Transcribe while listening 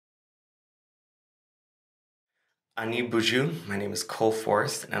Ani Buju. My name is Cole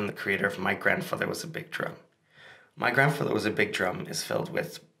Forrest, and I'm the creator of My Grandfather Was a Big Drum. My Grandfather Was a Big Drum is filled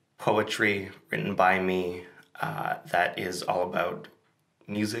with poetry written by me that is all about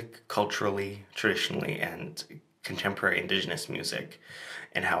music, culturally, traditionally, and contemporary indigenous music,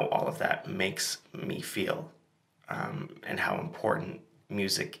 and how all of that makes me feel, and how important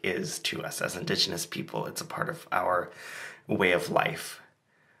music is to us as indigenous people. It's a part of our way of life,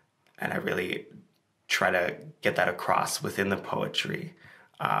 and I really try to get that across within the poetry,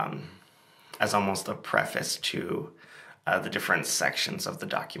 as almost a preface to the different sections of the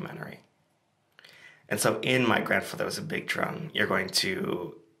documentary. And so in My Grandfather Was a Big Drum, you're going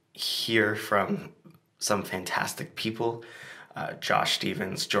to hear from some fantastic people, Josh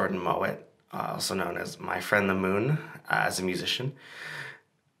Stevens, Jordan Mowat, also known as My Friend the Moon, as a musician,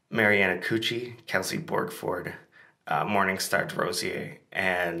 Mariana Cucci, Kelsey Borgford, Morningstar Drosier,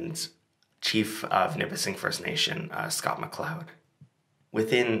 and Chief of Nipissing First Nation, Scott McLeod.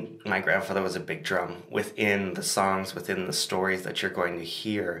 Within My Grandfather Was a Big Drum, within the songs, within the stories that you're going to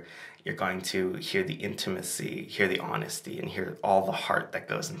hear, you're going to hear the intimacy, hear the honesty, and hear all the heart that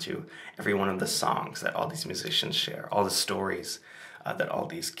goes into every one of the songs that all these musicians share, all the stories that all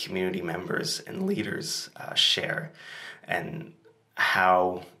these community members and leaders share, and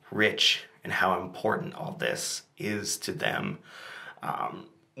how rich and how important all this is to them.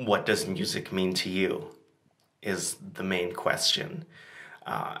 What does music mean to you is the main question.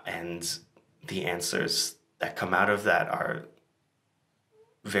 And the answers that come out of that are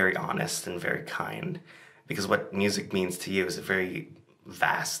very honest and very kind, because what music means to you is a very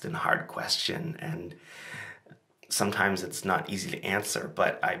vast and hard question, and sometimes it's not easy to answer,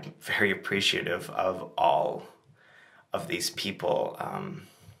 but I'm very appreciative of all of these people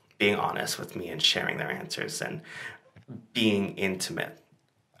being honest with me and sharing their answers and being intimate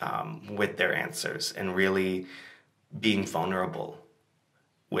with their answers and really being vulnerable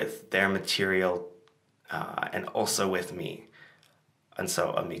with their material and also with me. And so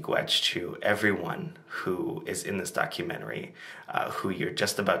a miigwech to everyone who is in this documentary, who you're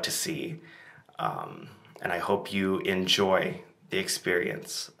just about to see. And I hope you enjoy the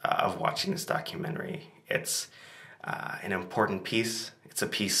experience of watching this documentary. It's an important piece. It's a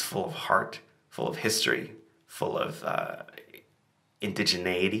piece full of heart, full of history, full of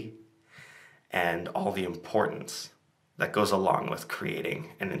indigeneity, and all the importance that goes along with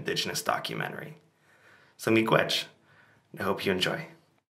creating an indigenous documentary. So miigwech, I hope you enjoy.